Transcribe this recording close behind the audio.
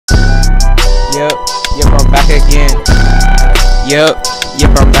back again. Yep,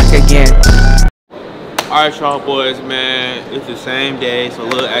 I'm back again. Alright, y'all boys, man. It's the same day, so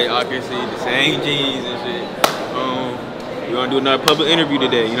look, as y'all can see, the same jeans and shit. We're gonna do another public interview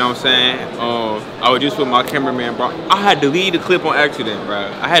today, you know what I'm saying? I was just with my cameraman, bro. I had to delete the clip on accident, bro.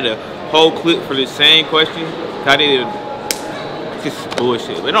 I had a whole clip for the same question. I did just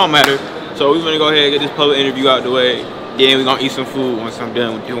bullshit, but it don't matter. So we're gonna go ahead and get this public interview out the way. Then we're gonna eat some food once I'm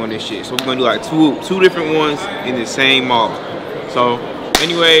done with doing this shit. So we're gonna do like two different ones in the same mall. So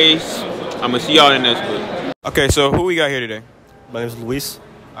anyways, I'm gonna see y'all in the next clip. Okay, so who we got here today? My name is Luis.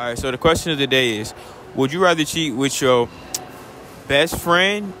 All right, so the question of the day is, would you rather cheat with your best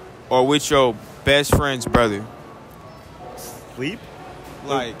friend or with your best friend's brother? Sleep?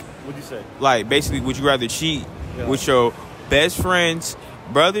 Like, what'd you say? Like, basically, would you rather cheat with your best friend's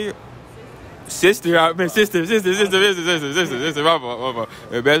brother? Sister, my fault.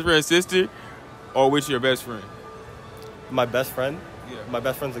 Your best friend's sister or with your best friend? My best friend? Yeah. My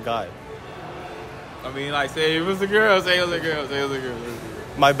best friend's a guy. I mean, like, say it was a girl, say it was a girl.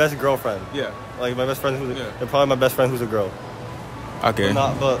 My best girlfriend. Yeah. Like, my best friend who's probably my best friend who's a girl. Okay.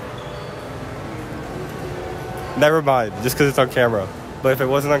 But never mind, just because it's on camera. But if it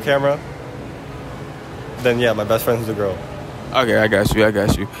wasn't on camera, then yeah, my best friend who's a girl. Okay, I got you.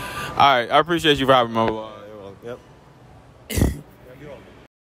 All right, I appreciate you for having my vlog. Yep.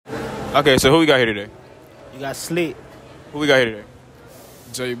 Okay, so who we got here today? You got Slick. Who we got here today?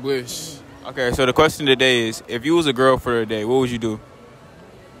 Jay Bush. Okay, so the question today is, if you was a girl for a day, what would you do?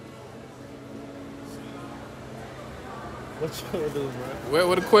 What you gonna do, bro?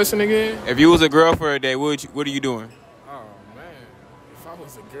 What the question again? If you was a girl for a day, what are you doing? Oh, man. If I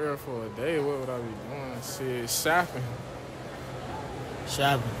was a girl for a day, what would I be doing? Shit, shopping.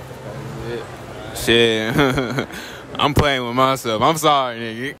 Shopping. Shit. I'm playing with myself. I'm sorry,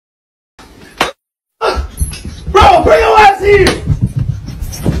 nigga. Bro, bring your ass here!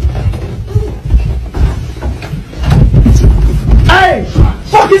 Hey!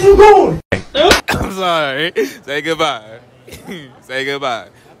 Fuck is you going? I'm sorry. Say goodbye. Say goodbye. I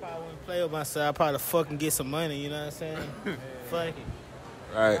probably wouldn't play with myself. I probably fucking get some money, you know what I'm saying? Fuck it.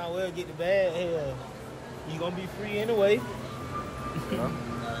 Right. Might well get the bag. Hell, you gonna be free anyway. Yeah.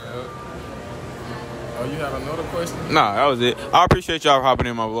 Oh, you have another question? Nah, that was it. I appreciate y'all for hopping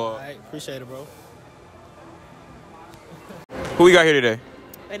in my vlog. Alright, appreciate it, bro. Who we got here today?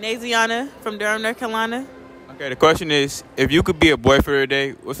 Naziana from Durham, North Carolina. Okay, the question is, if you could be a boy for a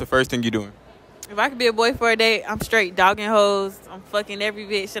day, what's the first thing you doing? If I could be a boy for a day, I'm straight dogging hoes. I'm fucking every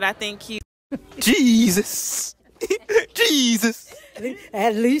bitch that I think cute. Jesus. Jesus.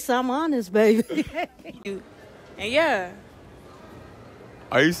 At least I'm honest, baby. And yeah.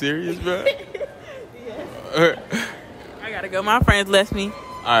 Are you serious, bro? I gotta go. My friends left me.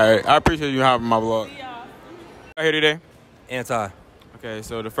 Alright, I appreciate you hopping my vlog. See y'all. Right here today? Anti. Okay,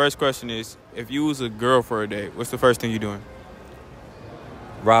 so the first question is, if you was a girl for a day, what's the first thing you doing?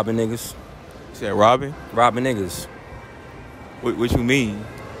 Robbing niggas. You said robbing? Robbing niggas. What you mean?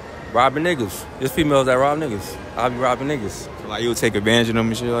 Robbing niggas. There's females that rob niggas. I'll be robbing niggas. So like you would take advantage of them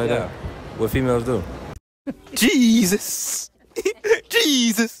and shit like Yeah. What females do. that? Jesus.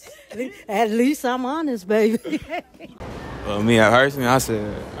 Jesus. At least I'm honest, baby. Well, me, personally, I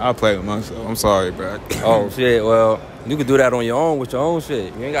said, I'll play with myself. I'm sorry, bro. Oh, shit. Well, you can do that on your own with your own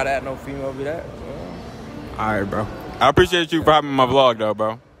shit. You ain't got to add no female be that. All right, bro. I appreciate you for having my vlog, though,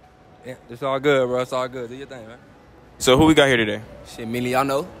 bro. Yeah, it's all good, bro. It's all good. Do your thing, man. So who we got here today? Shit, Millie, y'all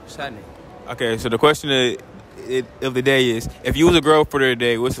know. What's happening? Okay, so the question of the day is, if you was a girl for the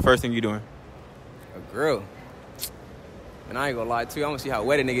day, what's the first thing you doing? A girl. And I ain't gonna lie to you. I wanna see how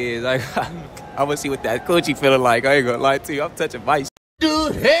wet a nigga is. Like, I wanna see what that coochie feeling like. I ain't gonna lie to you. I'm touching vice.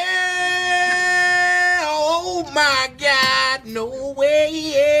 Dude, hell, oh my God, no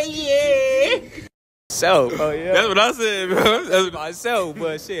way, So, oh yeah. That's what I said, bro. That's myself,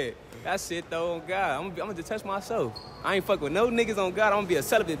 but shit. That shit though, on God. I'm gonna just touch myself. I ain't fuck with no niggas on God. I'm gonna be a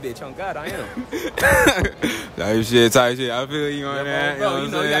celibate bitch on God. I am. Type shit. I feel you on that. Bro,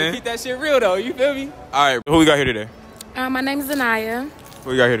 you know you gotta keep that shit real though. You feel me? All right, who we got here today? My name is Anaya. Who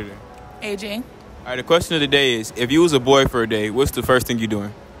we got here today? AJ. All right, the question of the day is, if you was a boy for a day, what's the first thing you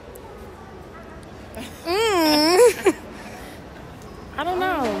doing? I don't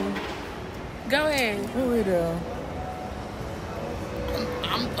know. Go ahead. What we do?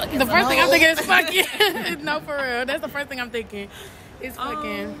 The first thing I'm thinking is fucking. No, for real. That's the first thing I'm thinking. It's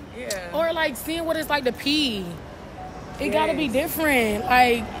fucking. Yeah. Or like seeing what it's like to pee. It gotta be different.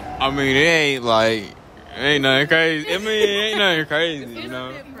 Like. I mean, it ain't nothing crazy. I mean, it ain't nothing crazy, you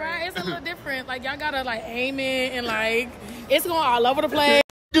know? Right, it's a little different. Like, y'all gotta, like, aim it and, like, it's going all over the place.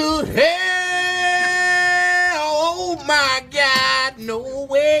 Dude, hell, my God, no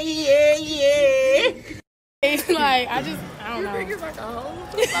way, yeah, yeah. It's like, I don't know. It's like a hoe.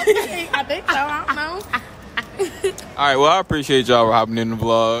 I think so. I don't know. All right, well, I appreciate y'all for hopping in the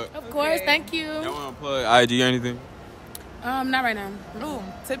vlog. Of course, thank you. Y'all want to plug IG or anything? Not right now. Ooh,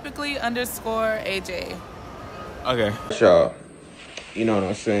 typically _AJ. Okay. Y'all, you know what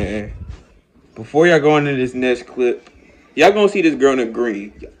I'm saying? Before y'all go into this next clip, y'all gonna see this girl in the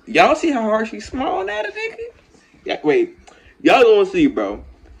green. Y'all see how hard she's smiling at a nigga? Yeah, wait. Y'all gonna see, bro.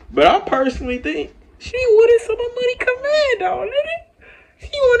 But I personally think she wanted some money commando, nigga.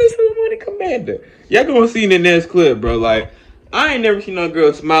 She wanted some money commander. Y'all gonna see in the next clip, bro. Like, I ain't never seen no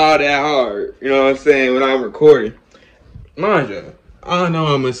girl smile that hard. You know what I'm saying? When I'm recording. Mind you, I know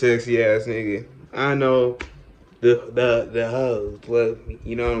I'm a sexy ass nigga. I know the hoes love me.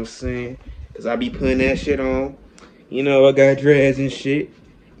 You know what I'm saying? Cause I be putting that shit on. You know, I got dreads and shit.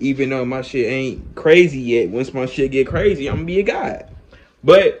 Even though my shit ain't crazy yet. Once my shit get crazy, I'm gonna be a god.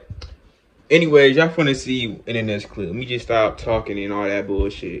 But anyways, y'all finna see in the next clip. Let me just stop talking and all that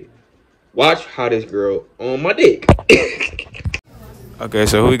bullshit. Watch how this girl on my dick. Okay,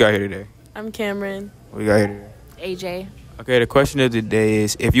 so who we got here today? I'm Cameron. What we got here today? AJ. Okay, the question of the day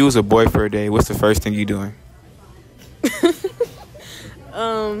is, if you was a boy for a day, what's the first thing you doing?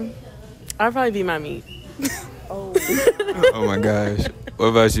 I'd probably be my meat. Oh my gosh. What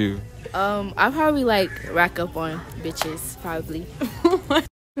about you? I'd probably like rack up on bitches, probably.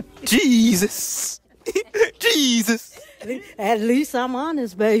 Jesus. Jesus. At least I'm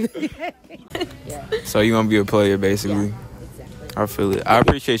honest, baby. Yeah. So you want to be a player, basically? Yeah, exactly. I feel it. I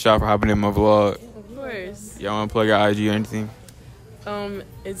appreciate y'all for hopping in my vlog. Of course. Y'all want to plug your IG or anything?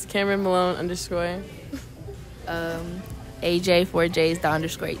 It's Cameron Malone _ AJ 4J's the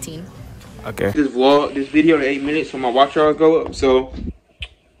 _18. Okay. This vlog, this video in 8 minutes, so my watch hours go up. So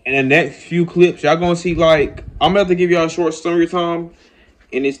in the next few clips, y'all gonna see, like, I'm about to give y'all a short summary time,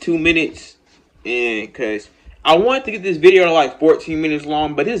 and it's 2 minutes, and cause I wanted to get this video to like 14 minutes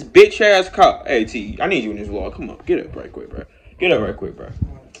long, but this bitch ass cop. Hey T, I need you in this vlog. Come on, get up right quick, bro. Get up right quick, bro.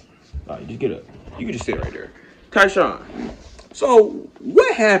 Alright, just get up. You can just sit right there. Tyshawn. So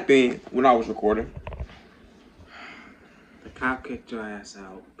what happened when I was recording? The cop kicked your ass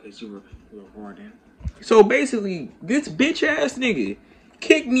out because you were recording. So basically, this bitch ass nigga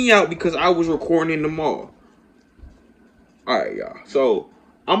kicked me out because I was recording in the mall. Alright, y'all. So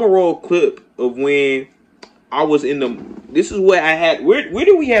I'm gonna roll a clip of when I was in the. This is what I had. Where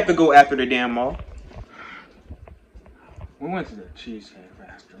did we have to go after the damn mall? We went to the Cheesecake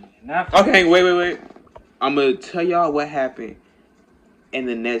Factory. Okay, wait. I'm gonna tell y'all what happened in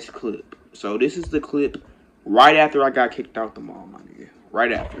the next clip. So this is the clip right after I got kicked out the mall, my nigga.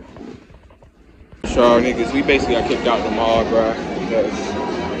 Right after. So niggas, we basically got kicked out the mall, bro, because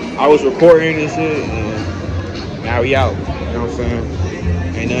I was recording this shit, and now we out. You know what I'm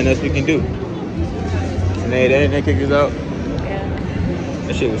saying? Ain't nothing else we can do. And they kicked us out. Yeah.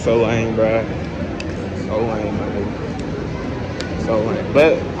 That shit was so lame, bro. So lame, my nigga. So lame.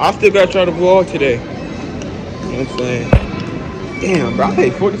 But I still gotta try to vlog today. You know what I'm saying? Damn, bro, I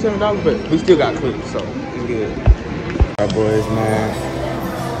paid $47, but we still got clips, so it's good. Alright, boys, man.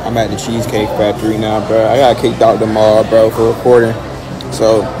 I'm at the Cheesecake Factory now, bro. I got kicked out the mall, bro, for recording.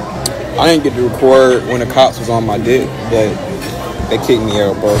 So I didn't get to record when the cops was on my dick, but they kicked me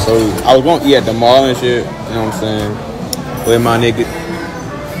out, bro. So I was gonna eat at the mall and shit. You know what I'm saying? With my nigga.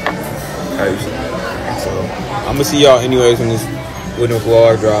 So I'm gonna see y'all anyways when the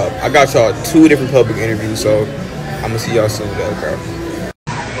vlog drop. I got y'all 2 different public interviews, so I'm gonna see y'all soon, though, bro.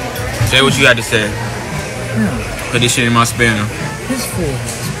 Say what you got to say. Put this shit in my spam. This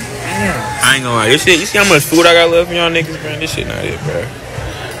food. I ain't gonna lie. This shit, you see how much food I got left for y'all niggas, man? This shit not it, bro.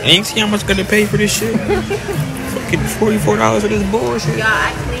 And you see how much I gotta pay for this shit? Fucking $44 for this bullshit. Y'all,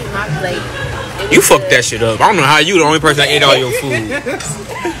 I cleaned my plate. You fucked that shit up. I don't know how you the only person that ate all your food.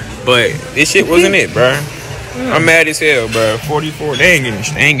 But this shit wasn't it, bro. I'm mad as hell, bro. 44. They ain't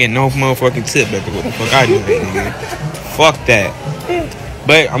getting no motherfucking tip back to what the fuck I do, nigga. Fuck that.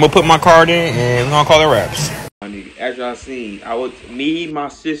 But I'm gonna put my card in and we're gonna call it wraps. As y'all seen, I was me, my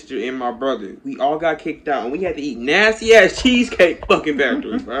sister, and my brother. We all got kicked out, and we had to eat nasty ass cheesecake fucking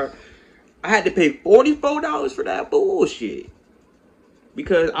factories, bro. I had to pay $44 for that bullshit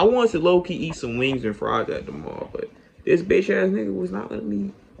because I wanted to low key eat some wings and fries at the mall, but this bitch ass nigga was not letting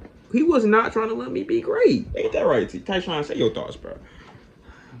me. He was not trying to let me be great. Ain't that right, T? Tyshawn, say your thoughts, bro.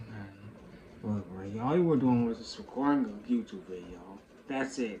 Look, right, all you were doing was just recording a YouTube video.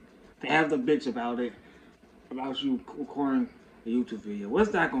 That's it. They have the bitch about it. About you recording a YouTube video.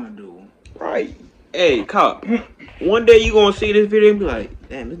 What's that gonna do? Right. Hey, cop. One day you gonna see this video and be like,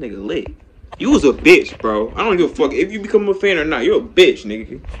 damn, this nigga lit. You was a bitch, bro. I don't give a fuck if you become a fan or not. You're a bitch,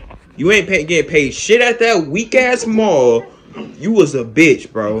 nigga. You ain't getting paid shit at that weak ass mall. You was a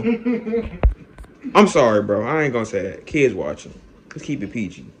bitch, bro. I'm sorry, bro. I ain't gonna say that. Kids watching. Let's keep it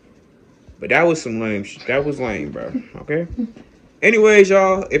PG. But that was some lame shit. That was lame, bro. Okay? Anyways,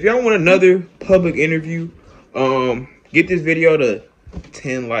 y'all, if y'all want another public interview, get this video to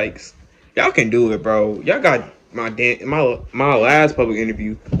 10 likes. Y'all can do it, bro. Y'all got my last public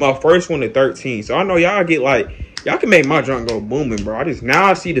interview, my first one to 13. So I know y'all get like, y'all can make my junk go booming, bro. Now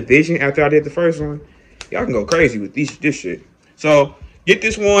I see the vision after I did the first one. Y'all can go crazy with this shit. So get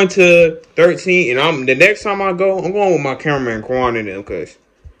this one to 13, and the next time I go, I'm going with my cameraman Quan and them, cause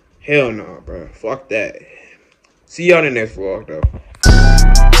hell no, bro. Fuck that. See y'all in the next vlog, though.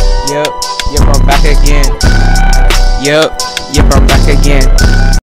 Yep, I'm back again. Yep, I'm back again.